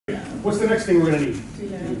What's the next thing we're going to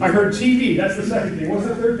need? I heard TV. That's the second thing. What's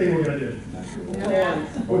the third thing we're going to do?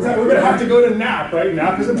 What's that? We're going to have to go to nap, right?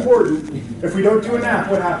 Nap is important. If we don't do a nap,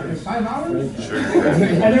 what happens? 5 hours? Sure.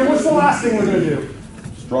 And then what's the last thing we're going to do?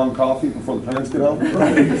 Strong coffee before the parents get home?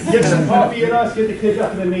 Right. Get some coffee in us, get the kids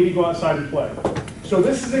up, and then maybe go outside and play. So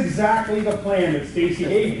this is exactly the plan that Stacy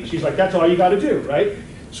gave me. She's like, that's all you got to do, right?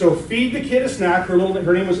 So feed the kid a snack. Her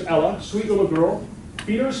name was Ella, sweet little girl.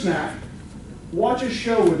 Feed her a snack. Watch a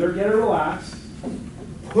show with her, get her relaxed.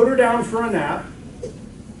 Put her down for a nap.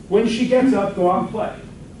 When she gets up, go out and play.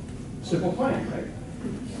 Simple plan, right?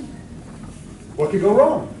 What could go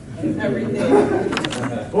wrong?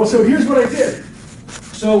 Everything. Well, so here's what I did.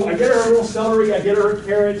 So I get her a little celery, I get her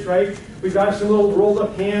carrots, right? We've got some little rolled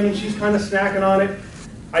up ham and she's kind of snacking on it.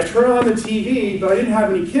 I turn on the TV, but I didn't have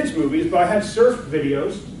any kids movies, but I had surf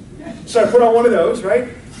videos. So I put on one of those, right?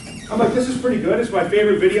 I'm like, this is pretty good. It's my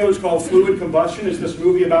favorite video. It's called Fluid Combustion. It's this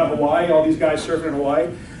movie about Hawaii, all these guys surfing in Hawaii.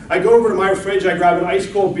 I go over to my fridge, I grab an ice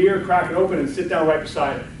cold beer, crack it open, and sit down right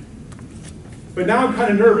beside it. But now I'm kind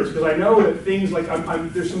of nervous because I know that things like,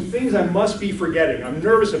 there's some things I must be forgetting. I'm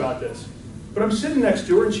nervous about this. But I'm sitting next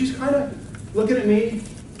to her and she's kind of looking at me.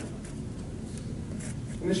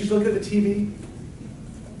 And then she's looking at the TV.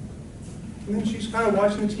 And then she's kind of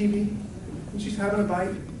watching the TV. And she's having a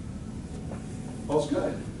bite. All's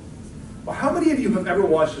good. Well, how many of you have ever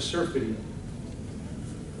watched a surf video?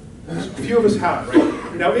 A few of us have,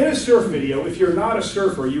 right? Now, in a surf video, if you're not a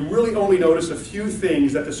surfer, you really only notice a few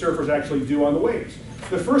things that the surfers actually do on the waves.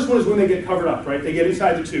 The first one is when they get covered up, right? They get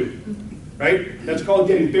inside the tube, right? That's called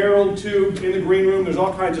getting barreled, tubed, in the green room. There's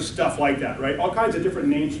all kinds of stuff like that, right? All kinds of different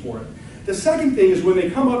names for it. The second thing is when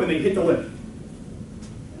they come up and they hit the lip,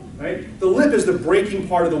 right? The lip is the breaking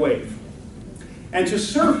part of the wave. And to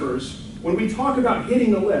surfers, when we talk about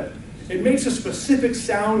hitting the lip, it makes a specific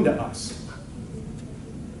sound to us.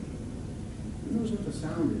 Who knows what the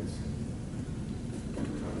sound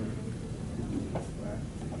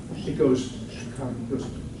is? It goes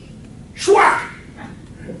shwack,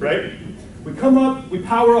 right? We come up, we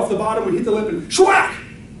power off the bottom, we hit the lip, and shwack,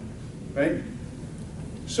 right?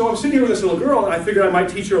 So I'm sitting here with this little girl, and I figured I might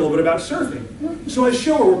teach her a little bit about surfing. So I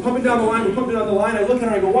show her, we're pumping down the line, I look at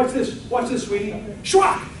her, I go, watch this, sweetie,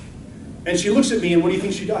 shwack! And she looks at me, and what do you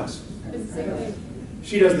think she does?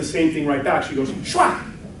 She does the same thing right back. She goes, shwack!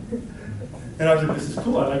 And I was like, this is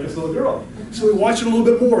cool, I like this little girl. So we watch it a little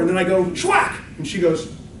bit more, and then I go, shwack! And she goes,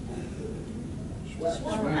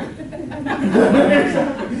 shwack.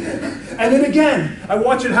 And then again, I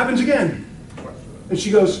watch it, happens again. And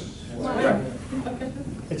she goes, shwack.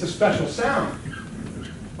 It's a special sound.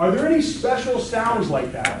 Are there any special sounds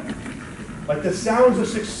like that? Like the sounds of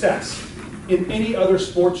success in any other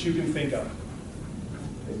sports you can think of?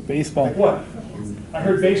 Baseball. Like what? I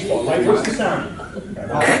heard baseball, right? What's the sound?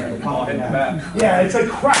 Yeah, it's like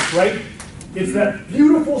crack, right? It's that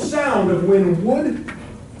beautiful sound of when wood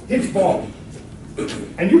hits ball.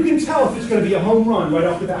 And you can tell if it's going to be a home run right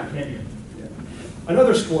off the bat, can't you?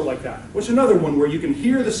 Another sport like that. What's another one where you can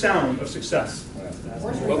hear the sound of success?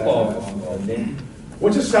 Football.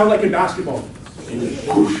 What's it sound like in basketball?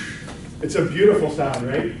 It's a beautiful sound,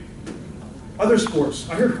 right? Other sports.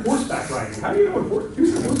 I heard horseback riding. How do you know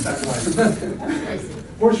who's horseback riding?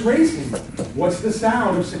 Horse racing. What's the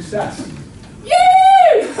sound of success?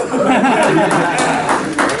 Yay!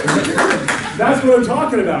 That's what I'm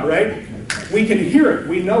talking about, right? We can hear it.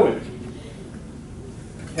 We know it.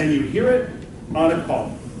 Can you hear it on a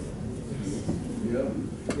call?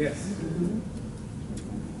 Yes.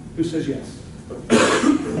 Who says yes?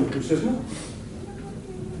 Who says no?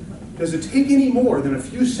 Does it take any more than a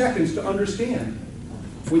few seconds to understand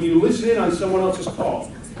when you listen in on someone else's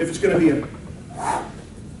call if it's going to be a,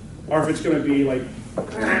 or if it's going to be like,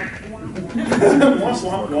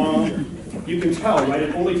 you can tell, right?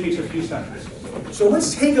 It only takes a few seconds. So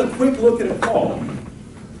let's take a quick look at a call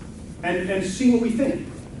and see what we think.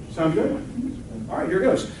 Sound good? All right, here it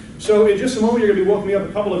goes. So in just a moment, you're going to be welcoming up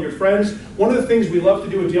a couple of your friends. One of the things we love to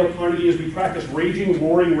do at Dale Carnegie is we practice raging,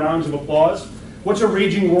 roaring rounds of applause. What's a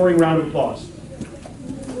raging, roaring round of applause?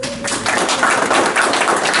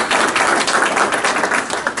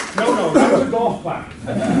 No, that was a golf clap.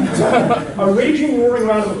 A raging, roaring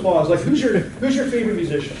round of applause. Like, who's your favorite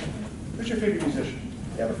musician? Who's your favorite musician?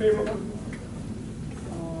 You have a favorite one?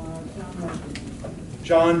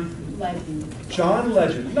 John Legend. John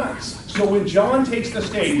Legend. Nice. So when John takes the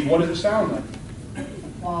stage, what does it sound like?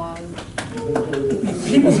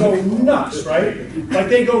 People go nuts, right? Like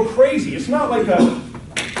they go crazy. It's not like a,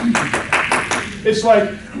 it's like,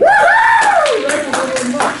 woohoo! Right? We're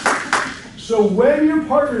going nuts. So So when your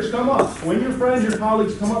partners come up, when your friends, your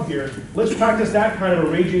colleagues come up here, let's practice that kind of a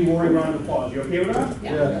raging, roaring round of applause. You okay with that?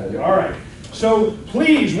 Yeah. All right. So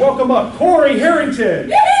please welcome up Corey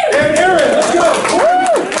Harrington and Aaron. Let's go.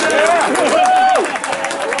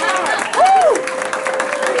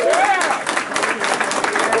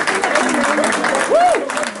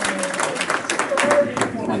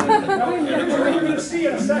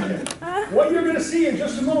 In a second. What you're going to see in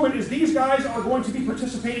just a moment is these guys are going to be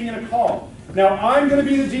participating in a call. Now, I'm going to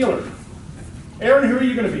be the dealer. Aaron, who are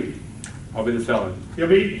you going to be? I'll be the seller.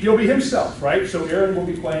 He'll be himself, right? So Aaron will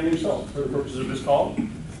be playing himself for the purposes of this call.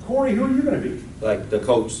 Corey, who are you going to be? Like the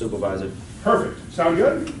coach, supervisor. Perfect. Sound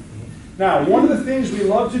good? Now, one of the things we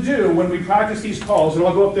love to do when we practice these calls, and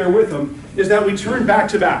I'll go up there with them, is that we turn back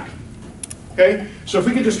to back. Okay? So if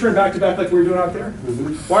we could just turn back to back like we were doing out there.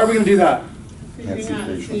 Why are we going to do that? Can't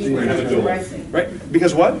see facial. Right?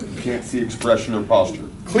 Because what? Can't see expression or posture.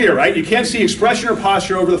 Clear, right? You can't see expression or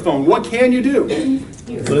posture over the phone. What can you do?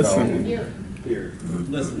 Listen. Here.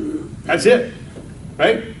 Listen. That's it,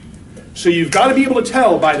 right? So you've got to be able to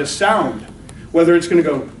tell by the sound whether it's going to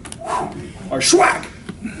go or schwack.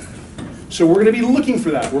 So we're going to be looking for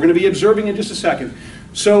that. We're going to be observing in just a second.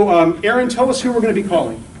 So Aaron, tell us who we're going to be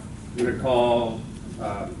calling. I'm going to call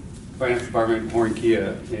Finance Department Horn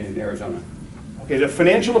Kia in Arizona. Okay, the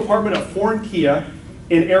financial department of Foreign Kia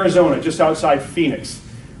in Arizona, just outside Phoenix.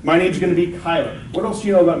 My name's going to be Kyler. What else do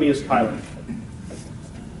you know about me as Kyler?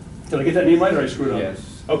 Did I get that name right or did I screw it up?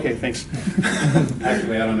 Yes. Okay, thanks.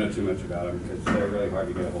 Actually, I don't know too much about them because they're really hard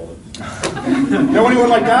to get a hold of. Know anyone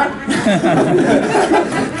like that?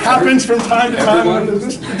 Happens from time to time in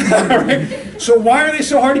business. All right. So why are they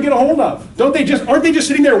so hard to get a hold of? Aren't they just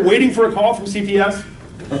sitting there waiting for a call from CPS?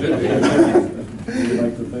 Should be.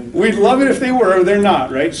 We'd love it if they were, they're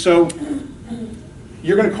not, right? So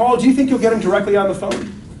you're going to call, do you think you'll get them directly on the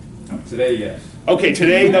phone? Today, yes. Okay,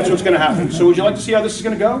 today that's what's going to happen. So would you like to see how this is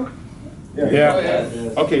going to go? Yeah.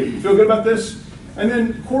 Okay, feel good about this? And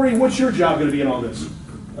then Corey, what's your job going to be in all this?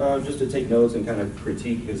 Just to take notes and kind of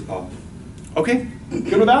critique his call. Okay,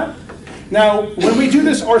 good with that? Now, when we do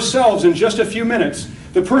this ourselves in just a few minutes,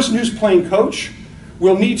 the person who's playing coach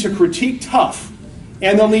will need to critique tough,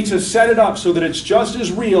 and they'll need to set it up so that it's just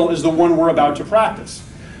as real as the one we're about to practice.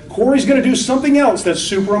 Corey's going to do something else that's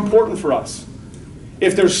super important for us.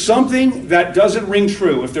 If there's something that doesn't ring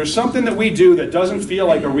true, if there's something that we do that doesn't feel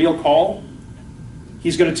like a real call,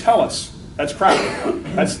 he's going to tell us, that's crap.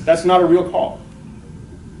 That's not a real call.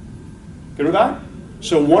 Good with that?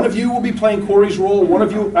 So one of you will be playing Corey's role, one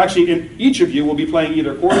of you, actually each of you will be playing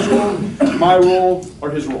either Corey's role, my role, or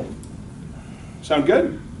his role. Sound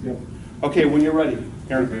good? Yep. Okay, when you're ready,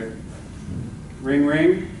 Aaron. Okay. Ring,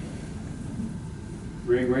 ring.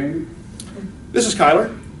 Ring, ring. This is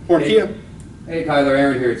Kyler, Horn Kia. Hey, Kyler,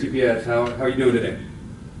 Aaron here at CPS. How are you doing today?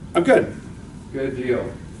 I'm good. Good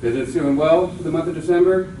deal. Business doing well for the month of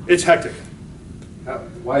December? It's hectic.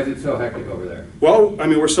 Why is it so hectic over there? Well, I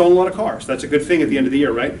mean, we're selling a lot of cars. That's a good thing at the end of the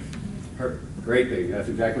year, right? Great thing. That's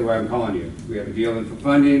exactly why I'm calling you. We have a deal in for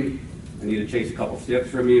funding. I need to chase a couple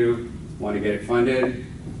steps from you. Want to get it funded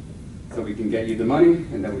so we can get you the money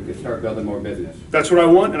and then we can start building more business. That's what I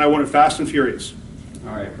want, and I want it fast and furious.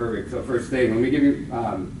 All right, perfect. So first thing, let me give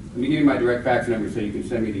you my direct fax number so you can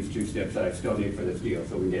send me these 2 steps that I still need for this deal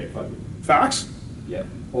so we can get it funded. Fax? Yep.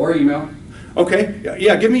 Or email. Okay.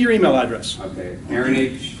 Yeah, give me your email address. Okay. Aaron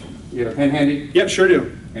H. You have a pen handy? Yep, sure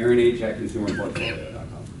do. Aaron H. at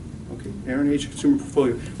consumerportfolio.com. Okay, Aaron H. Consumer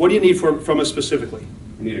Portfolio. What do you need from us specifically?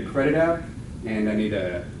 I need a credit app and I need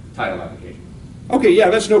a title application. Okay, yeah,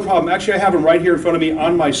 that's no problem. Actually, I have them right here in front of me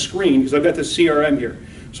on my screen because I've got the CRM here.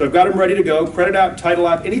 So I've got them ready to go. Credit app, title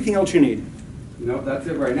app, anything else you need. No, that's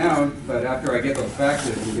it right now, but after I get those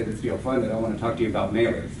faxes and get this deal funded, I want to talk to you about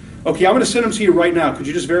mailers. Okay, I'm going to send them to you right now. Could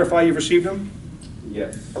you just verify you've received them?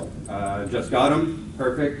 Yes. Just got them.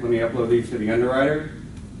 Perfect. Let me upload these to the underwriter,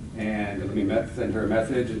 and let me send her a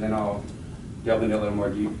message, and then I'll delve into a little more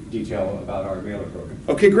detail about our mailer program.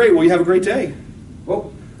 Okay, great. Well, you have a great day.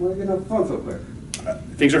 Whoa, why are you getting off the phone so quick?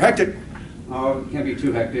 Things are hectic. Oh, it can't be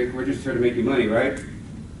too hectic. We're just here to make you money, right?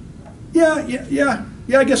 Yeah,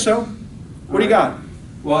 I guess so. What do you got?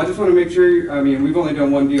 Well, I just want to make sure, I mean, we've only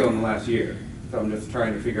done one deal in the last year, so I'm just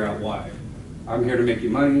trying to figure out why. I'm here to make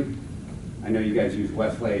you money. I know you guys use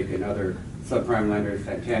Westlake and other subprime lenders,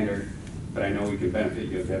 Santander, but I know we can benefit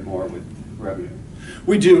you a bit more with revenue.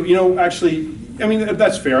 We do. You know, actually, I mean,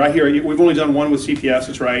 that's fair. I hear you. We've only done one with CPS.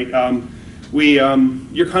 That's right.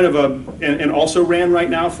 You're kind of an also ran right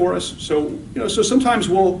now for us. So, so sometimes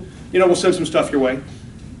we'll send some stuff your way.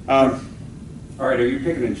 All right, are you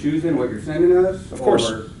picking and choosing what you're sending us? Of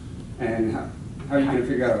course. And How are you gonna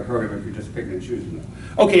figure out a program if you're just picking and choosing them?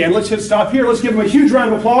 Okay, and let's hit stop here. Let's give him a huge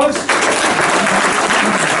round of applause.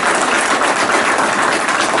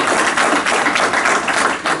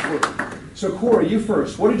 So Corey, you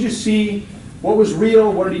first. What did you see? What was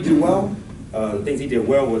real? What did he do well? The things he did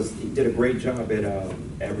well was he did a great job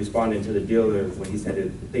at responding to the dealer when he said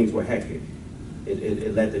that things were hectic.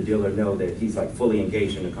 It let the dealer know that he's like fully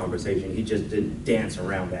engaged in the conversation. He just didn't dance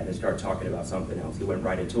around that and start talking about something else. He went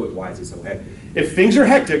right into it. Why is it so hectic? If things are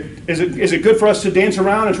hectic, is it good for us to dance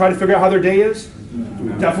around and try to figure out how their day is?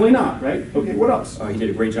 No. Definitely not, right? Okay, what else? He did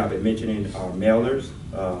a great job at mentioning our mailers.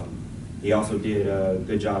 He also did a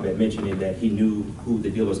good job at mentioning that he knew who the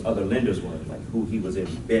dealer's other lenders were, like who he was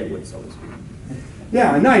in bed with, so to speak.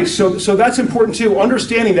 Yeah, nice. So that's important too.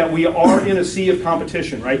 Understanding that we are in a sea of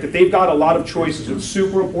competition, right? That they've got a lot of choices. It's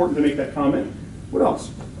super important to make that comment. What else?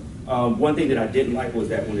 One thing that I didn't like was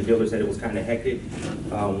that when the dealer said it was kind of hectic,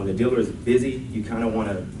 when the dealer is busy, you kind of want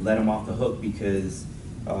to let him off the hook because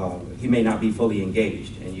he may not be fully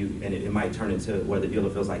engaged, and it might turn into where the dealer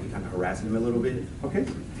feels like you're kind of harassing him a little bit. Okay.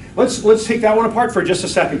 Let's take that one apart for just a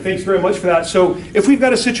second. Thanks very much for that. So if we've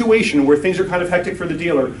got a situation where things are kind of hectic for the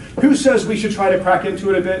dealer, who says we should try to crack into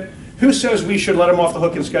it a bit? Who says we should let him off the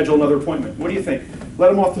hook and schedule another appointment? What do you think?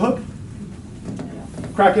 Let him off the hook?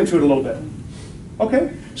 Crack into it a little bit.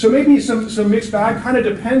 Okay. So maybe some mixed bag, kind of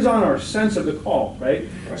depends on our sense of the call, right?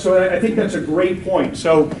 So I think that's a great point.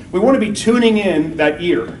 So we want to be tuning in that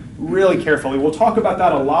ear really carefully. We'll talk about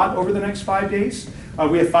that a lot over the next 5 days.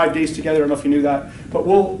 We have 5 days together, I don't know if you knew that. But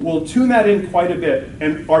we'll tune that in quite a bit.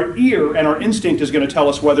 And our ear and our instinct is going to tell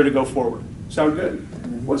us whether to go forward. Sound good?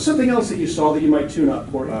 What's something else that you saw that you might tune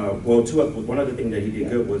up, Corey? One other thing that he did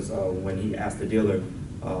good was when he asked the dealer,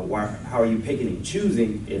 how are you picking and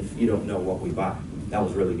choosing if you don't know what we buy? That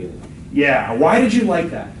was really good. Yeah, why did you like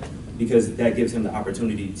that? Because that gives him the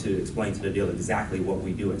opportunity to explain to the dealer exactly what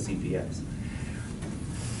we do at CPS.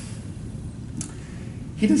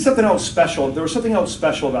 He did something else special. There was something else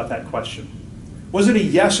special about that question. Was it a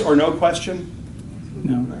yes or no question?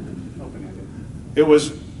 No. Open-ended. It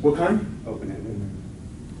was, what kind? Open-ended.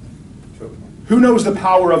 Who knows the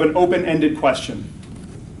power of an open-ended question?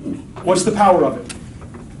 What's the power of it?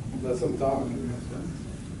 Let them talk.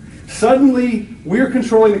 Suddenly, we're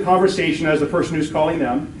controlling the conversation as the person who's calling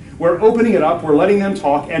them. We're opening it up, we're letting them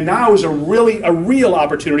talk, and now is a real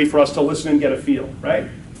opportunity for us to listen and get a feel, right?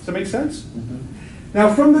 Does that make sense? Mm-hmm.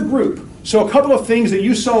 Now from the group, so a couple of things that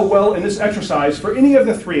you saw well in this exercise for any of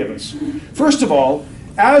the three of us. First of all,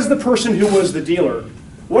 as the person who was the dealer,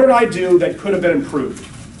 what did I do that could have been improved?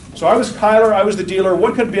 So I was Kyler, I was the dealer.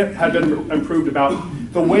 What could have been improved about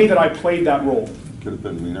the way that I played that role? Could have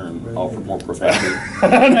been meaner and offered more profanity.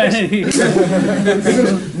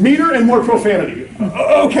 Meaner and more profanity.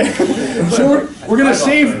 Okay, so we're going to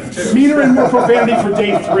save meaner and more profanity for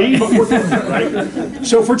day 3, but right?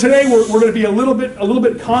 So for today, we're going to be a little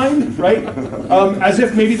bit kind, right? As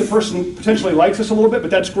if maybe the person potentially likes us a little bit,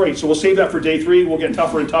 but that's great. So we'll save that for day 3. We'll get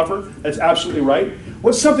tougher and tougher. That's absolutely right.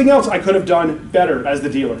 What's something else I could have done better as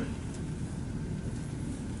the dealer?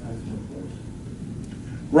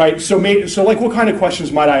 Right, so like what kind of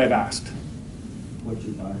questions might I have asked? What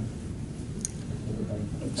you buy?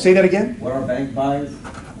 Say that again? What our bank buys?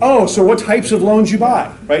 Oh, so what types of loans you buy,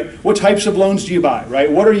 right? What types of loans do you buy, right?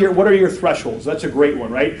 What are your thresholds? That's a great one,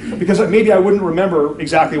 right? Because maybe I wouldn't remember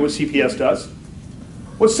exactly what CPS does.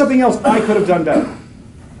 What's something else I could have done better?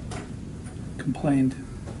 Complained.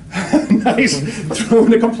 Nice,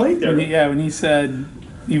 throwing a complaint there. When he said,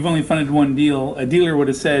 you've only funded one deal, a dealer would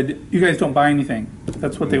have said, you guys don't buy anything.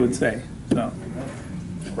 That's what they would say, so.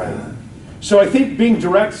 Right. So I think being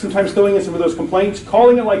direct, sometimes throwing in some of those complaints,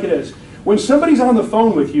 calling it like it is. When somebody's on the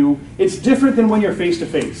phone with you, it's different than when you're face to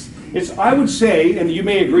face. I would say, and you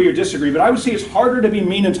may agree or disagree, but I would say it's harder to be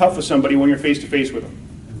mean and tough with somebody when you're face to face with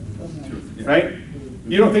them. Right?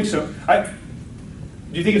 You don't think so?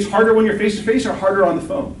 Do you think it's harder when you're face to face or harder on the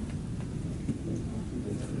phone?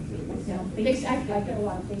 I get a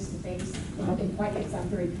lot of face-to-face, and quite yes, I'm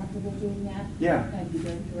very comfortable doing that. Yeah. And be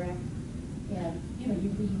very direct. And, you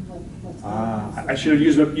read what's going on. I should have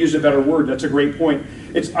used a better word. That's a great point.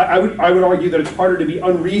 I would argue that it's harder to be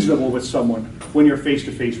unreasonable with someone when you're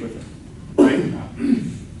face-to-face with them. Right?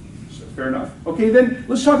 So, fair enough. Okay, then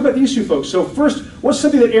let's talk about these two folks. So first, what's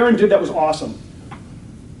something that Aaron did that was awesome?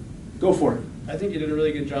 Go for it. I think you did a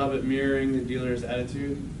really good job at mirroring the dealer's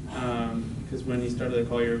attitude. Because when he started the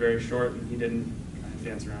call, you were very short, and he didn't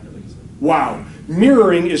dance around it like you said. Wow.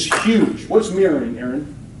 Mirroring is huge. What's mirroring,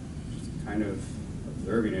 Aaron? Just kind of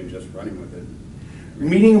observing and just running with it.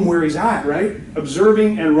 Meeting him where he's at, right?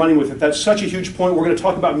 Observing and running with it. That's such a huge point. We're going to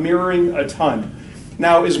talk about mirroring a ton.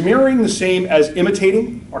 Now, is mirroring the same as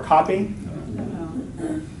imitating or copying?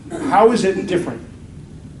 How is it different?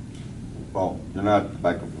 Well, you're not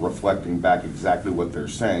like reflecting back exactly what they're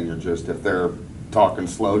saying. You're just, if they're talking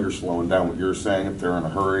slow, you're slowing down what you're saying. If they're in a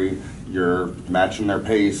hurry, you're matching their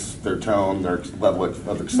pace, their tone, their level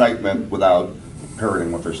of excitement without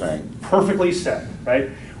parroting what they're saying. Perfectly said, right?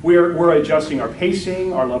 We're adjusting our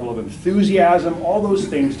pacing, our level of enthusiasm, all those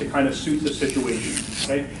things to kind of suit the situation,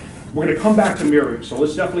 okay? We're going to come back to mirroring, so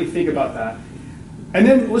let's definitely think about that. And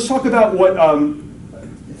then let's talk about what,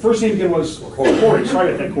 first name again was Corey.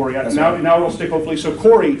 Sorry about that, Corey. Now it'll stick, hopefully. So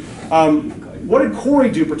Corey, what did Corey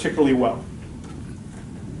do particularly well?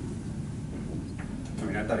 I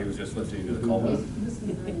mean, I thought he was just listening to the call. He was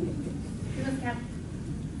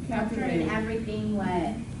capturing everything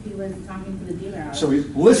what he was talking to the dealer. So he's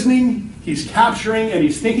listening, he's capturing, and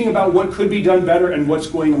he's thinking about what could be done better and what's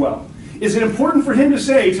going well. Is it important for him to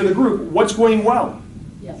say to the group what's going well?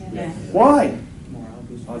 Yes. Why?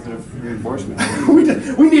 Positive reinforcement.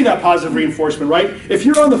 We need that positive reinforcement, right? If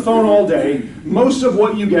you're on the phone all day, most of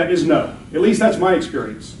what you get is no. At least that's my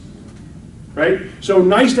experience, right? So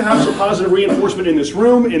nice to have some positive reinforcement in this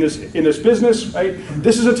room, in this business, right?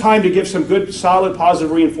 This is a time to give some good, solid,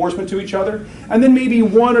 positive reinforcement to each other, and then maybe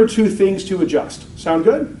one or two things to adjust. Sound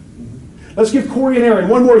good? Let's give Corey and Aaron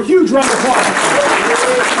one more huge round of applause.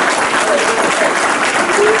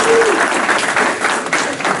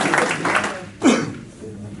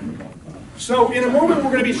 So in a moment,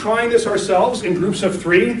 we're going to be trying this ourselves in groups of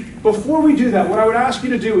 3. Before we do that, what I would ask you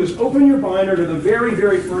to do is open your binder to the very,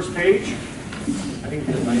 very first page. I didn't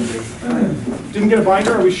get a binder. Didn't get a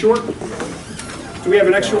binder? Are we short? Do we have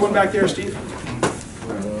an extra one back there, Steve?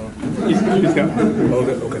 Okay.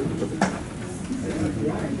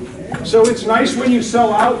 So it's nice when you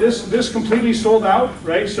sell out. This completely sold out,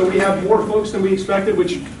 right? So we have more folks than we expected,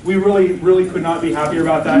 which we really could not be happier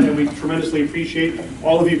about that, and we tremendously appreciate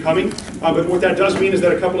all of you coming. But what that does mean is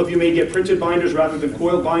that a couple of you may get printed binders rather than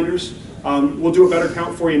coiled binders. We'll do a better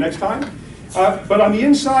count for you next time. But on the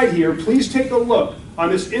inside here, please take a look on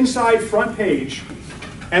this inside front page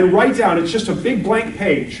and write down, it's just a big blank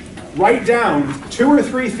page, write down 2 or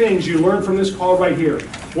 3 things you learned from this call right here.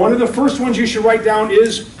 One of the first ones you should write down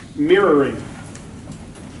is mirroring.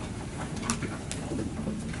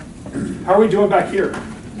 How are we doing back here?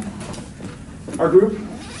 Our group?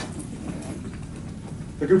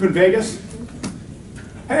 The group in Vegas?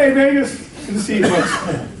 Hey, Vegas! Good to see you folks.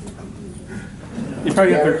 You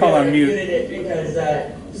probably got their call on mute. Muted it because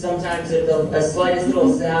sometimes if the slightest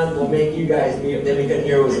little sound will make you guys mute, then we couldn't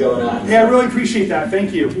hear what was going on. Yeah, I really appreciate that.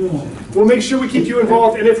 Thank you. We'll make sure we keep you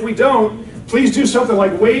involved, and if we don't, please do something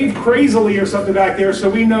like wave crazily or something back there so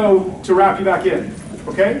we know to wrap you back in.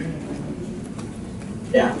 Okay?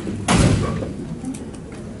 Yeah.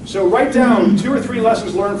 So write down 2 or 3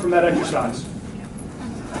 lessons learned from that exercise.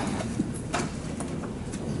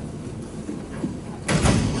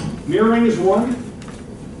 Mirroring is one.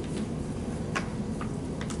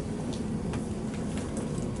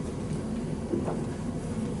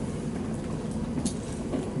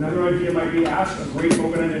 Another idea might be ask a great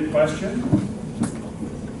open-ended question.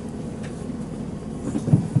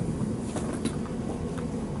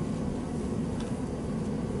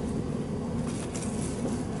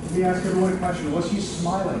 Let me ask everyone a question. Was he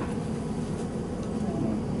smiling?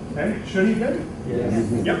 Okay, should he be?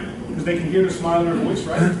 Yes. Yep, because they can hear the smile in her voice,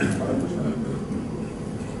 right?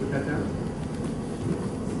 Put that down.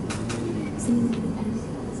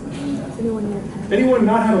 Anyone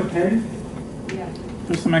not have a pen?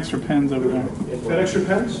 There's some extra pens over there. Got extra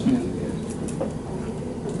pens? Yeah.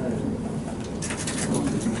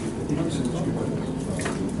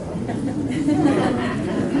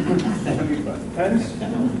 Pens? Pens?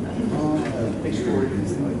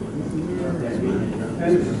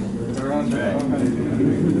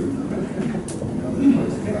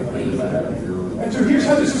 And so here's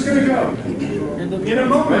how this is going to go. In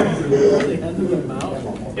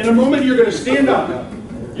a moment, you're going to stand up.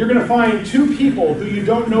 You're going to find 2 people who you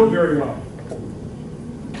don't know very well.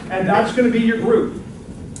 And that's going to be your group.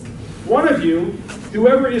 One of you,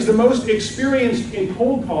 whoever is the most experienced in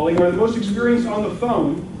cold calling or the most experienced on the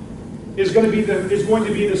phone, is going to be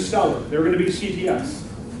the seller. They're going to be CTS.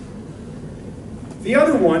 The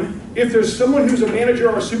other one, if there's someone who's a manager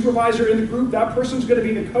or a supervisor in the group, that person's going to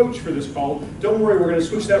be the coach for this call. Don't worry, we're going to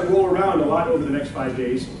switch that role around a lot over the next 5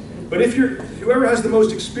 days. But if whoever has the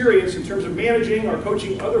most experience in terms of managing or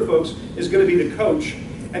coaching other folks is going to be the coach.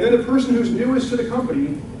 And then the person who's newest to the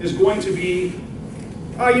company is going to be,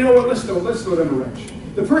 you know what, let's throw them a wrench.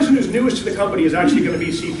 The person who's newest to the company is actually going to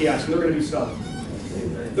be CPS, and they're going to be selling.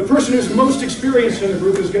 The person who's most experienced in the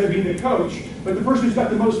group is going to be the coach, but the person who's got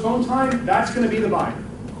the most phone time, that's going to be the buyer.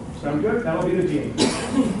 Sound good? That'll be the team.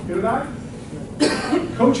 Good with that?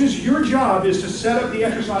 Coaches, your job is to set up the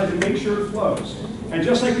exercise and make sure it flows. And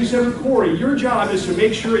just like we said with Corey, your job is to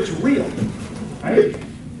make sure it's real. Right?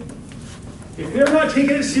 If they're not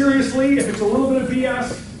taking it seriously, if it's a little bit of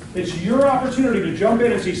BS, it's your opportunity to jump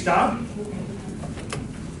in and say, stop.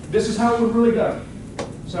 This is how it would really go.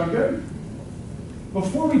 Sound good?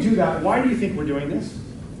 Before we do that, why do you think we're doing this?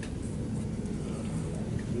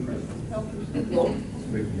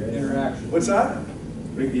 Interaction. What's that?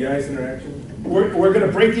 Break the ice interaction. We're going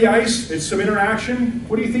to break the ice. It's some interaction.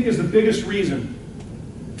 What do you think is the biggest reason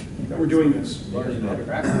that we're doing this?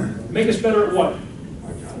 Make us better at what?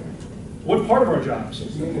 What part of our jobs?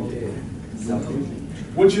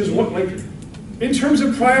 Which is what, like, in terms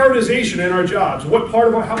of prioritization in our jobs, what part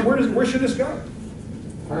of our, where should this go?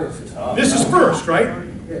 This is first, right?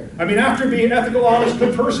 I mean, after being an ethical, honest,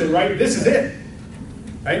 good person, right? This is it,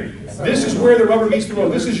 right? This is where the rubber meets the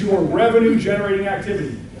road. This is your revenue generating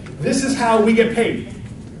activity. This is how we get paid,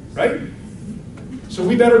 right? So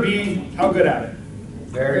we better be how good at it?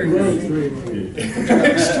 Very good.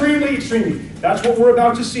 Extremely, extremely. That's what we're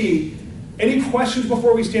about to see. Any questions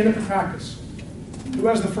before we stand up for practice? Who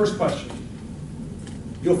has the first question?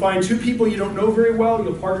 You'll find two people you don't know very well.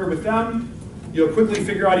 You'll partner with them. You'll quickly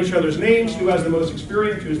figure out each other's names, who has the most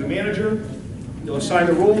experience, who's the manager. You'll assign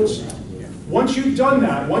the rules. Once you've done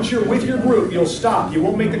that, once you're with your group, you'll stop. You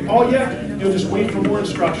won't make the call yet. You'll just wait for more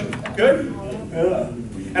instruction. Good?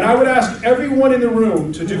 And I would ask everyone in the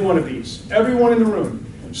room to do one of these. Everyone in the room.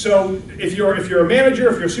 So if you're a manager,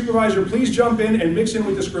 if you're a supervisor, please jump in and mix in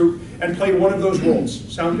with this group and play one of those roles.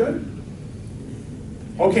 Sound good?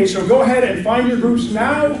 Okay, so go ahead and find your groups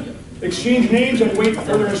now, exchange names, and wait for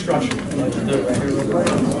further instruction.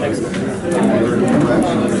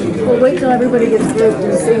 We'll wait till everybody gets grouped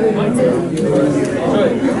and see who wants it.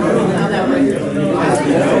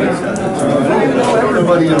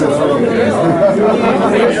 Everybody in this room.